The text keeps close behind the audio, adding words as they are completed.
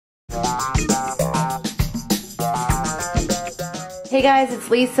Hey guys, it's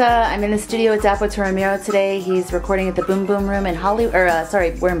Lisa. I'm in the studio with Dapo Torimiro today. He's recording at the Boom Boom Room in Hollywood,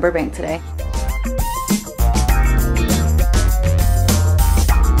 sorry, we're in Burbank today.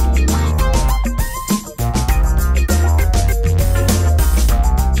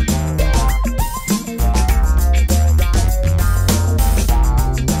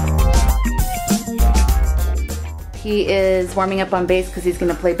 He is warming up on bass because he's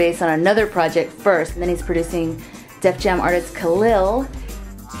going to play bass on another project first, and then he's producing Def Jam artist Khalil.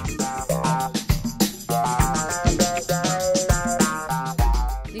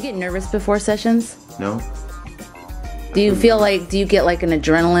 Do you get nervous before sessions? No. Do you feel like, do you get like an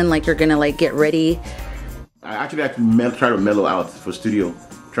adrenaline, like you're going to like get ready? I actually have to try to mellow out for studio,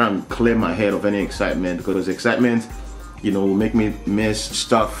 try and clear my head of any excitement, because excitement, you know, will make me miss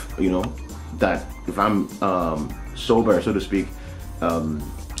stuff, you know, that if I'm sober, so to speak,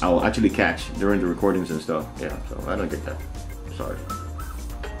 I'll actually catch during the recordings and stuff. Yeah, so I don't get that. Sorry.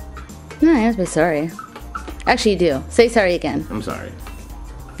 No, you have to be sorry. Actually, you do. Say sorry again. I'm sorry.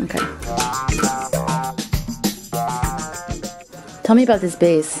 Okay. Tell me about this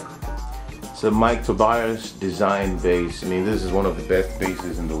bass. It's a Mike Tobias design bass. I mean, this is one of the best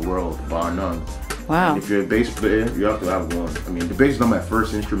basses in the world, bar none. Wow. And if you're a bass player, you have to have one. I mean, the bass is not my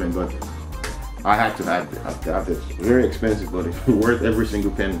first instrument, but I had to have this. Very expensive, but it's worth every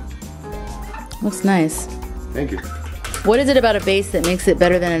single penny. Looks nice. Thank you. What is it about a bass that makes it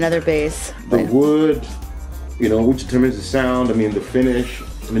better than another bass? The wood, you know, which determines the sound. I mean, the finish.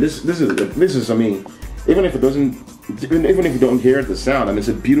 I mean, this is. I mean, even if you don't hear the sound, I mean, it's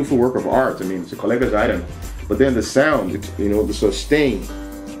a beautiful work of art. I mean, it's a collector's item. But then the sound, you know, the sustain.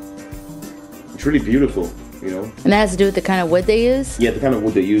 It's really beautiful, you know. And that has to do with the kind of wood they use? Yeah, the kind of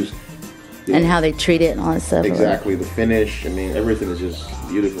wood they use. Yeah. And how they treat it and all that stuff. Exactly, the finish, I mean, everything is just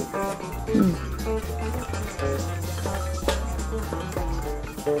beautiful.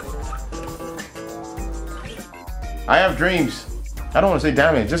 I have dreams. I don't want to say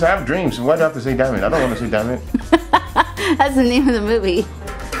damn it, just have dreams. Why do I have to say damn it? I don't want to say damn it. That's the name of the movie.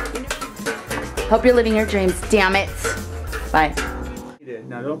 Hope you're living your dreams, damn it. Bye.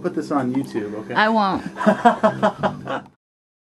 Now don't put this on YouTube, okay? I won't.